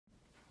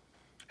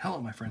Hello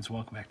my friends,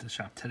 welcome back to the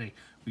shop. Today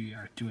we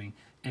are doing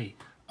a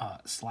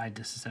slide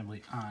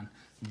disassembly on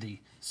the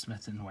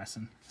Smith &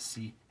 Wesson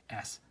CSX.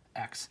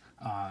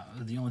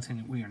 The only thing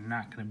that we are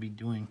not going to be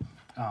doing,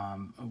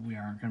 we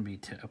aren't going to be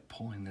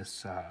pulling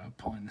this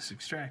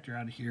extractor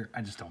out of here.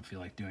 I just don't feel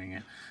like doing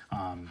it.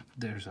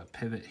 There's a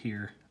pivot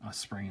here, a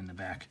spring in the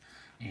back,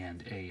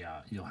 and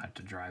you'll have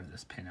to drive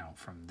this pin out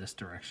from this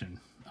direction.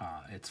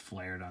 It's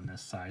flared on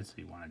this side, so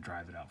you want to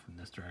drive it out from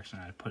this direction.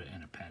 I put it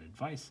in a padded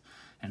vise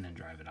and then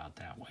drive it out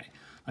that way.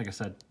 Like I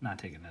said, not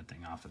taking that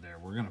thing off of there.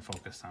 We're going to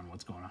focus on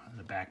what's going on in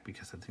the back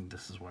because I think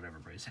this is what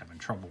everybody's having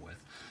trouble with.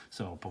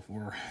 So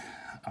before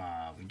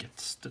we get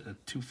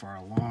too far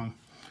along,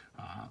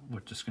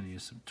 we're just going to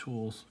use some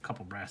tools, a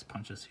couple brass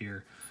punches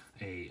here,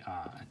 an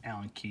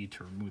Allen key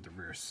to remove the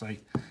rear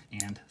sight,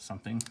 and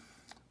something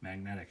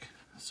magnetic.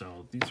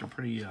 So these are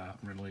pretty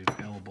readily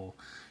available.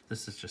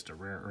 This is just a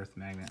rare earth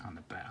magnet on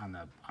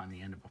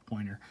the end of a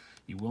pointer.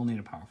 You will need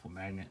a powerful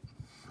magnet.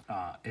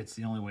 It's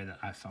the only way that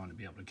I've found to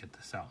be able to get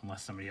this out,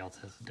 unless somebody else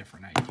has a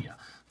different idea.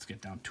 Let's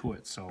get down to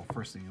it. So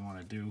first thing you want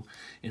to do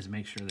is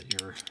make sure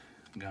that your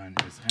gun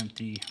is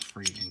empty,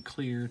 free, and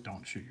clear.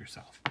 Don't shoot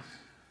yourself.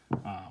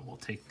 We'll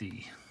take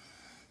the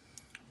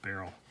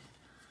barrel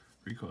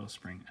recoil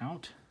spring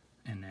out,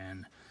 and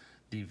then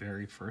the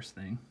very first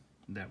thing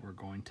that we're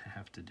going to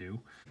have to do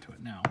to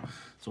it now.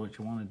 So what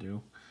you want to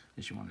do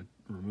is you want to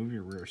remove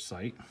your rear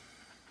sight.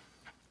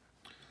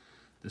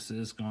 This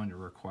is going to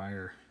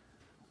require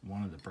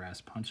one of the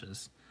brass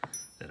punches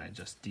that I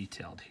just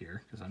detailed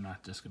here, because I'm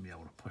not just going to be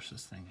able to push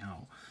this thing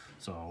out.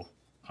 So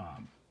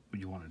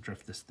you want to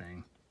drift this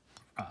thing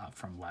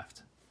from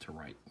left to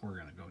right. We're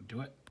going to go do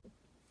it.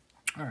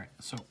 Alright,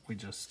 so we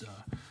just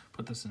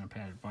put this in a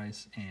padded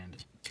vise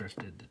and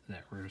drifted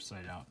that rear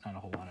sight out. Not a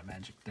whole lot of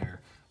magic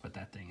there, but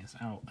that thing is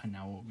out. And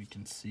now what we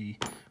can see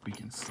that we've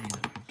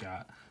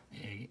got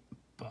a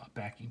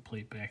backing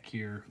plate back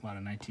here. A lot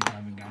of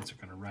 1911 guys are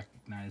going to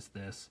recognize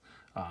this.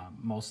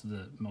 Most of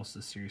the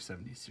Series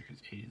 70,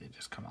 Series 80, they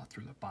just come out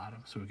through the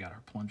bottom. So we got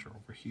our plunger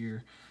over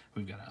here.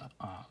 We've got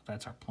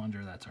that's our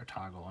plunger, that's our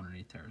toggle.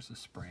 Underneath there is a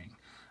spring.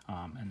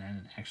 And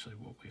then actually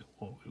what we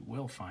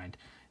will find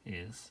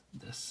is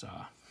this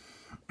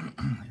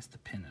is the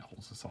pin that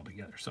holds this all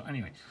together. So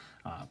anyway,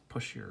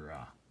 push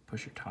your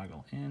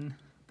toggle in,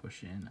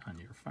 push in on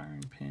your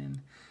firing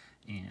pin,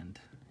 and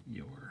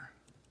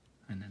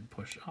then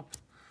push up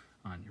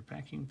on your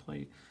backing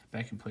plate.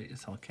 Backing plate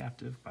is held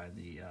captive by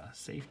the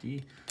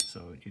safety,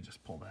 so you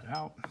just pull that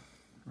out,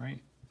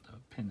 right? The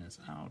pin is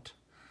out,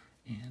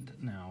 and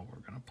now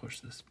we're going to push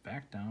this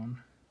back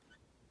down,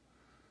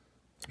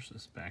 push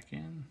this back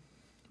in,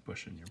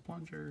 push in your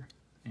plunger,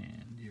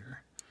 and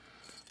your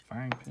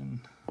firing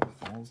pin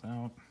falls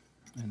out,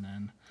 and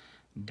then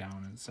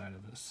down inside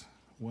of this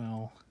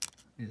well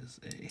is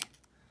a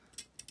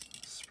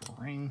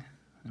spring,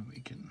 and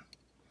we can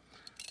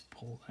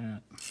pull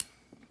that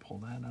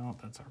out.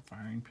 That's our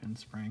firing pin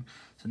spring.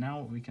 So now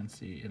what we can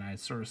see, and I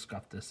sort of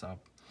scuffed this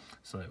up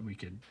so that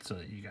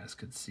you guys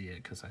could see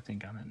it, because I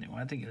think on the new,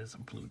 I think it is a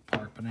glued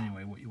part. But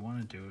anyway, what you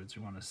want to do is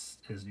you want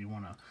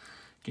to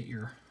get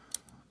your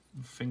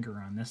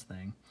finger on this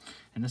thing,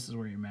 and this is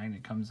where your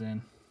magnet comes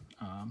in.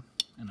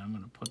 And I'm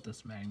going to put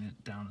this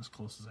magnet down as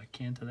close as I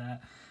can to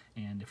that,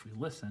 and if we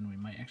listen, we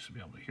might actually be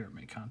able to hear it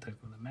make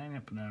contact with the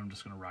magnet. But then I'm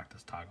just going to rock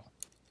this toggle.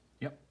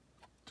 Yep,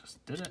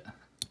 just did it.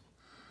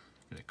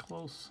 Get it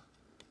close,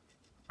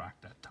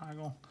 rock that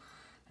toggle,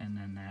 and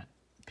then that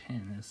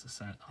pin is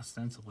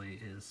ostensibly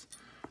is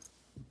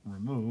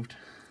removed.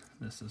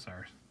 This is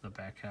the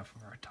back half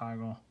of our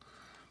toggle.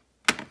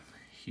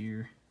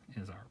 Here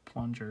is our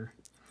plunger,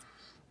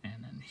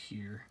 and then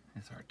here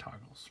is our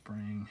toggle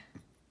spring,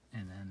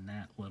 and then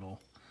that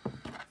little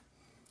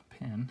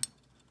pin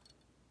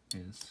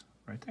is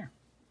right there.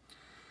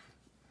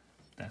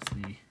 That's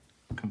the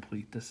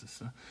complete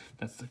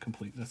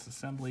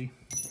disassembly.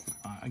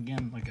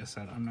 Again, like I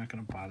said, I'm not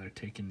going to bother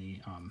taking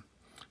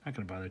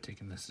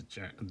this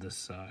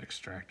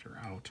extractor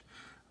out.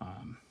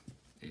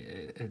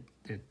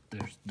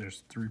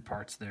 There's three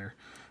parts there: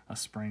 a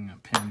spring, a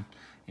pin,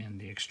 and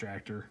the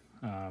extractor.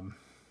 I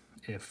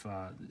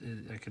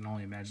can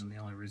only imagine the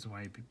only reason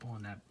why you'd be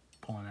pulling that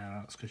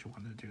out is because you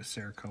wanted to do a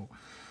Cerakote.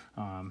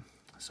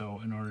 So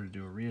in order to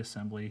do a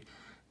reassembly,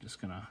 I'm just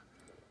gonna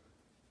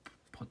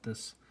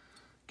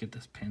get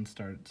this pin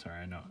started.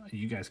 Sorry, I know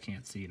you guys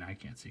can't see and I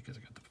can't see because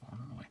I got the phone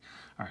in the way.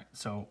 All right,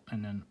 so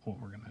and then what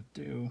we're gonna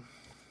do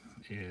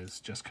is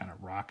just kind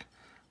of rock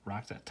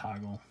that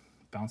toggle,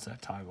 bounce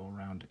that toggle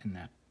around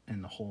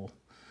in the hole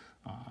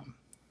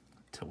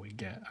till we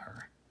get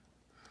our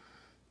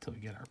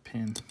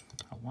pin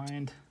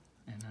aligned,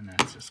 and then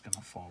that's just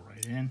gonna fall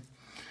right in.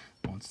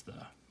 Once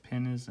the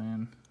pin is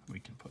in, we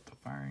can put the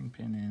firing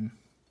pin in,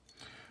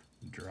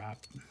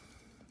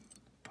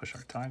 push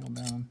our toggle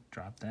down,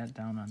 drop that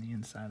down on the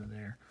inside of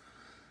there,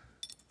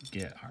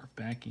 get our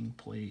backing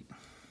plate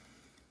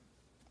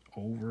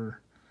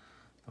over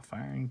the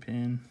firing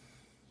pin,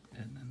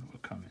 and then we'll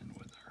come in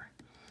with our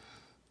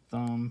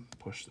thumb,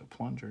 push the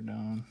plunger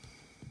down,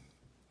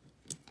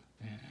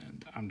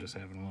 And I'm just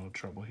having a little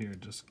trouble here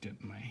just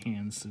getting my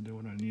hands to do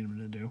what I need them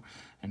to do.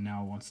 And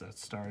now once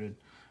that's started,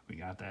 we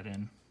got that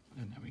in,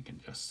 and then we can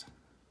just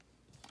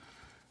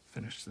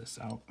finish this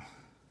out.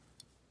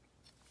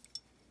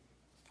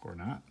 Or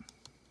not.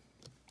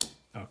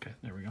 Okay,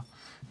 there we go.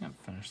 Yep,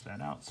 finish that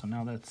out. So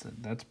now that's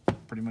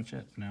pretty much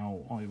it.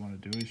 Now all you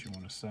want to do is you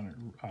want to center,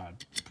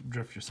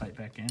 drift your sight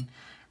back in,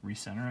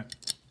 recenter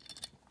it,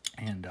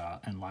 and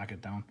lock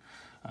it down.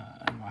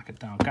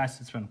 Guys,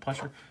 it's been a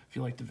pleasure. If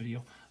you liked the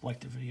video,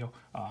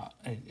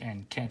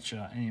 and catch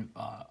any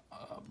of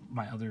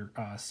my other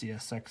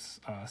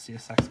CSX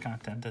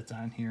content that's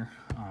on here.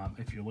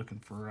 If you're looking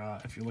for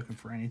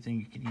anything,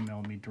 you can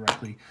email me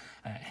directly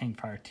at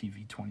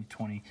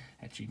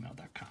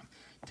hangfiretv2020@gmail.com.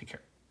 Take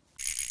care.